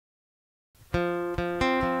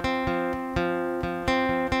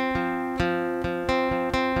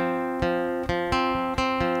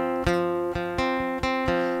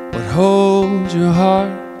change your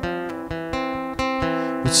heart?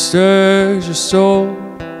 What stirs your soul?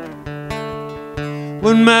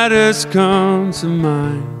 What matters come to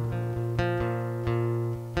mind?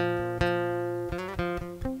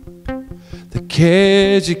 The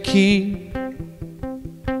cares you keep,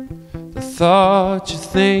 the thoughts you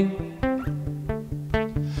think,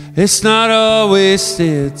 it's not all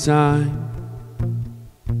wasted time.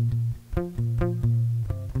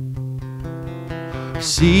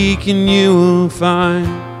 Seeking you will find.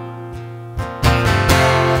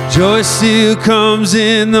 Joy still comes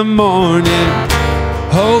in the morning.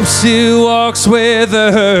 Hope still walks with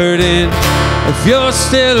the hurting. If you're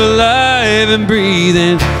still alive and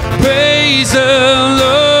breathing, praise the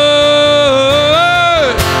Lord.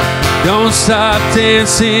 Don't stop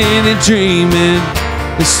dancing and dreaming.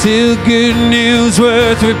 There's still good news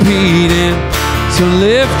worth repeating. So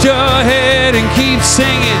lift your head and keep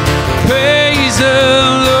singing. Praise the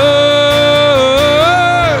Lord.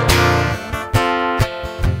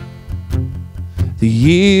 The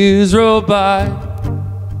years roll by.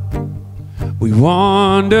 We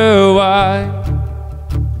wonder why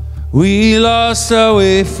we lost our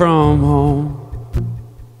way from home.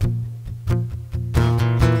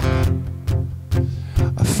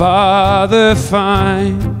 A father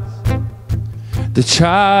finds the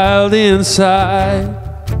child inside.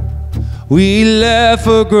 We left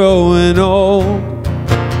for growing old.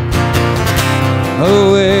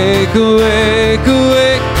 Awake, awake,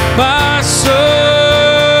 awake, my soul.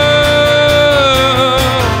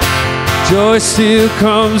 Joy still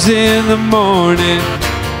comes in the morning.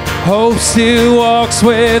 Hope still walks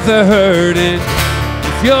with the hurting.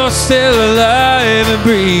 If you're still alive and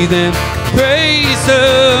breathing, praise the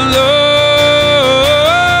Lord.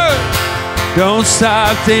 Don't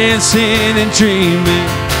stop dancing and dreaming.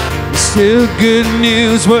 Still good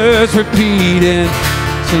news worth repeating.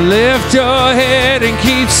 So lift your head and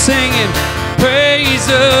keep singing. Praise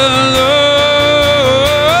the Lord.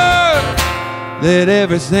 Let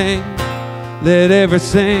everything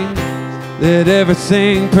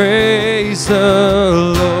praise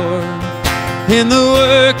the Lord. In the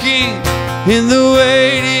working, in the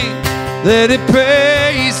waiting, let it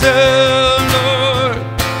praise the Lord.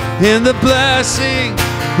 In the blessing,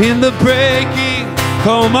 in the breaking,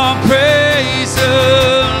 come on, praise the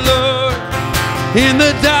Lord. In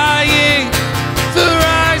the dying, the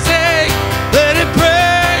rising, let it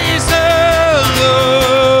praise the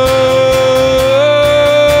Lord.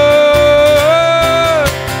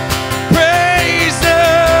 Praise the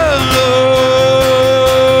Lord.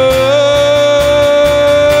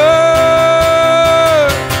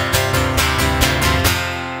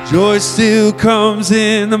 Joy still comes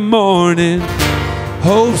in the morning.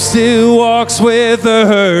 Hope still walks with the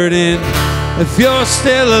hurting. If you're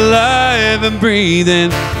still alive and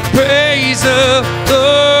breathing, praise the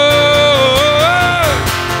Lord.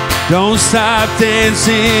 Don't stop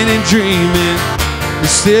dancing and dreaming.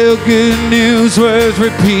 There's still good news worth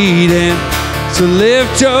repeating. So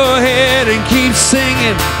lift your head and keep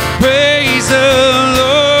singing. Praise the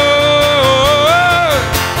Lord.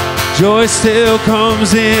 Joy still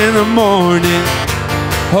comes in the morning.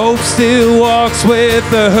 Hope still walks with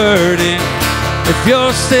the hurting. If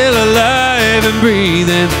you're still alive and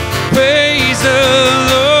breathing, praise the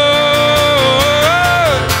Lord.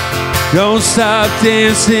 Don't stop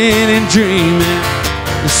dancing and dreaming.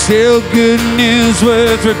 There's still good news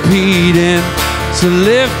worth repeating. So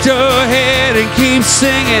lift your head and keep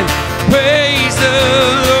singing. Praise the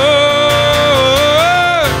Lord.